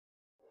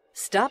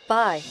Stop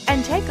by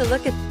and take a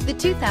look at the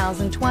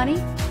 2020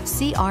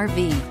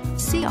 CR-V.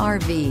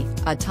 CR-V,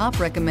 a top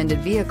recommended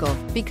vehicle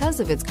because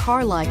of its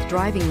car-like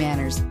driving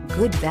manners,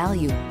 good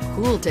value,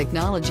 cool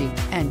technology,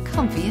 and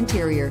comfy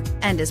interior,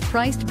 and is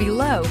priced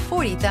below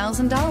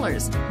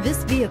 $40,000.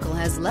 This vehicle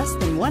has less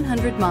than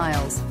 100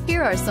 miles.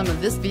 Here are some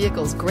of this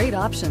vehicle's great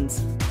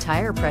options: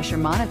 tire pressure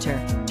monitor,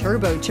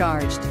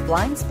 turbocharged,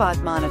 blind spot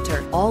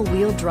monitor,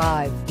 all-wheel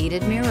drive,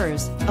 heated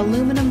mirrors,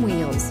 aluminum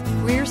wheels,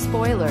 rear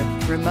spoiler,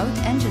 remote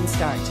engine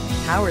start,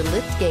 power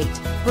lift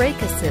gate,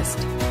 brake assist.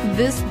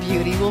 This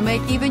beauty will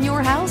make even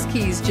your house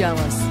keys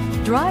jealous.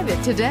 Drive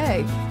it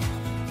today.